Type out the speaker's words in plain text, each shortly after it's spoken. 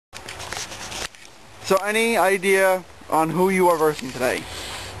So any idea on who you are versing today?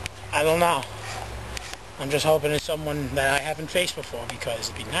 I don't know. I'm just hoping it's someone that I haven't faced before because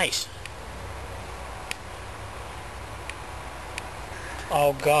it'd be nice.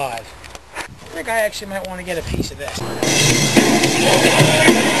 Oh God. I think I actually might want to get a piece of this. Alright.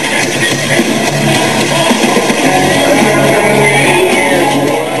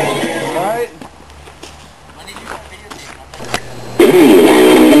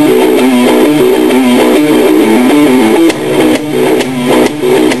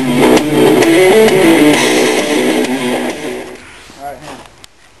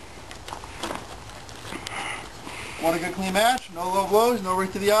 Want a good clean match? No low blows, no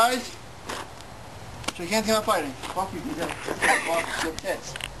right to the eyes? So you can't come out fighting. Fuck you, you got your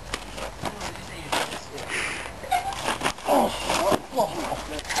tits.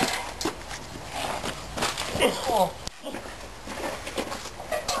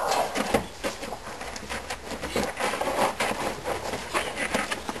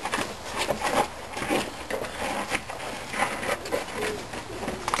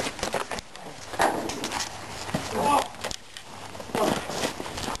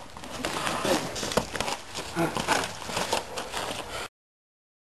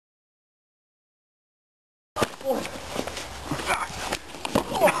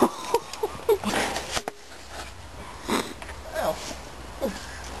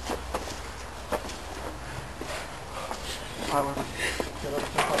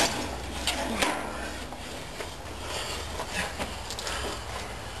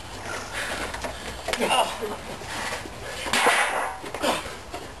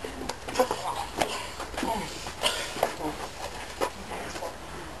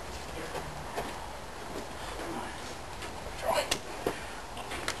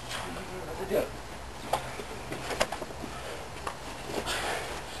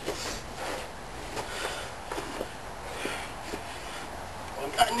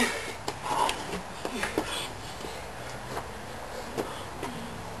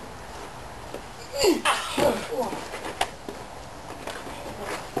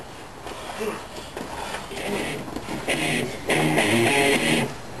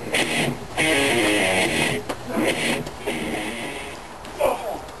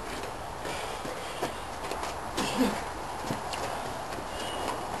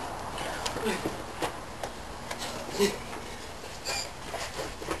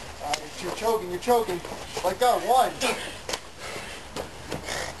 You're choking. Let go. One.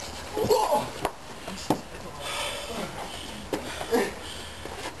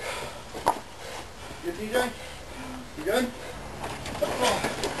 Good, DJ? You good?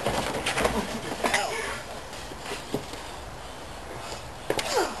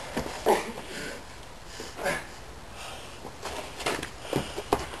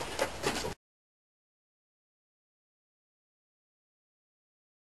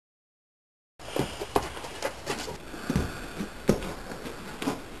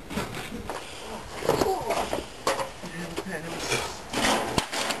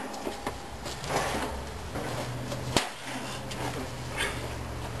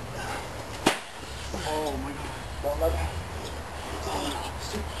 Oh my God. Don't let that.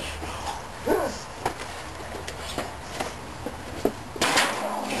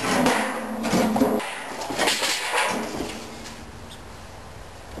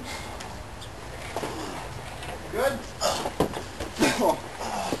 Good?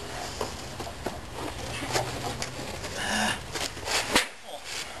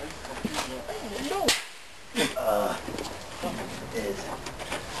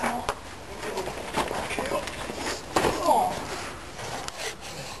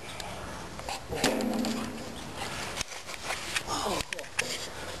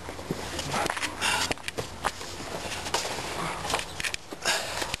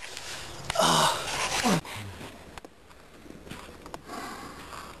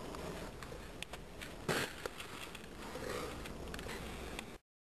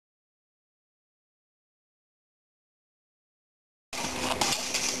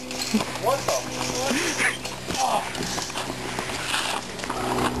 What the? Oh.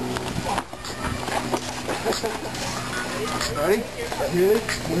 Ready?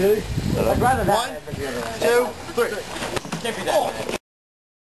 Ready? I'd rather that. 1, 2, 3. Can't be that.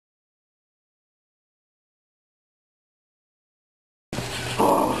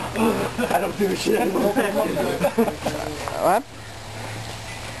 I don't do shit. What?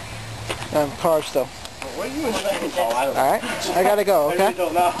 I'm car still. What are you in? Alright, I gotta go, okay? I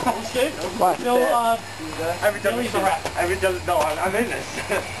don't know. What? No, every time no, I'm in this.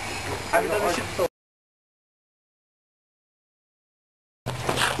 Every time we shoot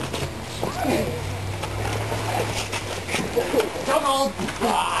don't.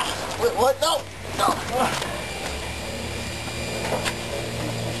 Wait, what? No. No.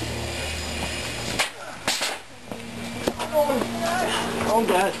 Oh,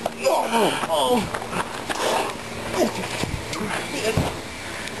 God. Oh.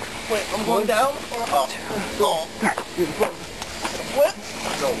 Wait, I'm going down? Oh. Oh. What?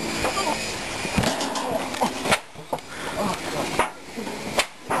 No.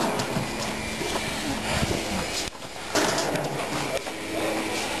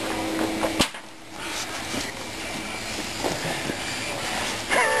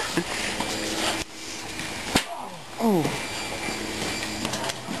 Oh.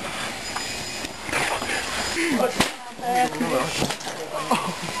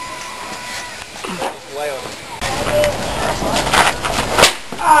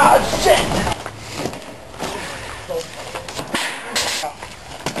 Ah, shit!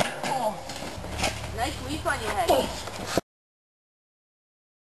 Nice leaf on your head.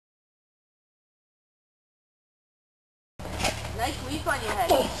 Nice leaf on your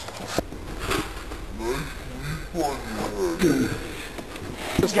head.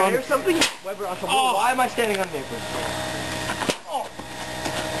 Just hear something? Weber, why am I standing on the apron?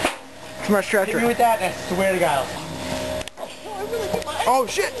 Come on, stretcher. Hit me with that and I swear to God. Oh,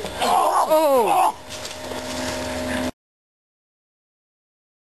 shit! Oh!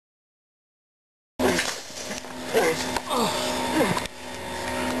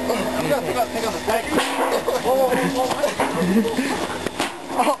 You gotta pick up the bag.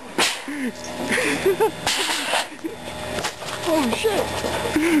 Oh, shit!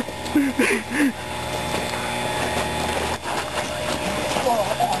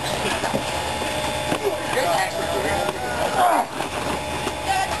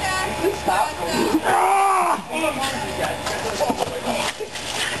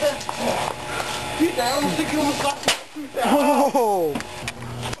 Get down, stick you on the side. Oh!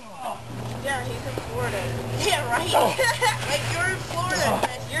 Yeah, he's in Florida. Yeah, right. Like, you're in Florida,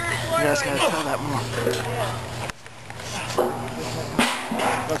 Chris. You're in Florida. You guys gotta tell that more.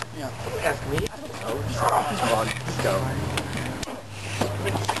 Yeah. Ask me? I don't know. Just on. Let's go.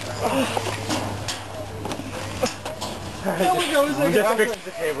 There we go. Just fix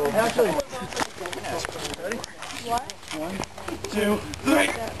the table. Actually. What? 1, 2, 3.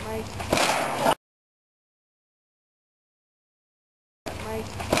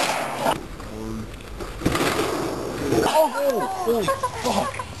 Oh,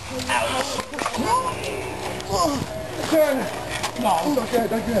 fuck. Turn. No, it's okay,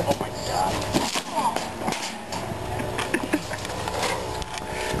 that's good. Oh my God.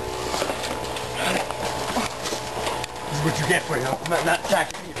 This is what you get for you. I'm not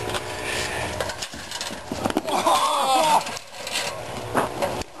attacking you.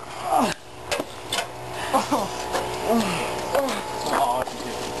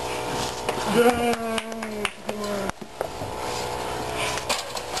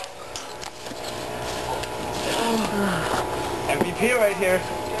 MVP right here.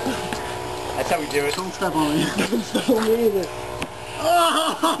 That's how we do it. Don't step on me. Don't step on me either.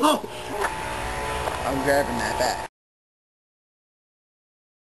 Oh! I'm grabbing that back.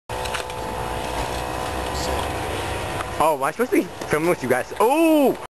 Oh, am I supposed to be filming with you guys? Oh!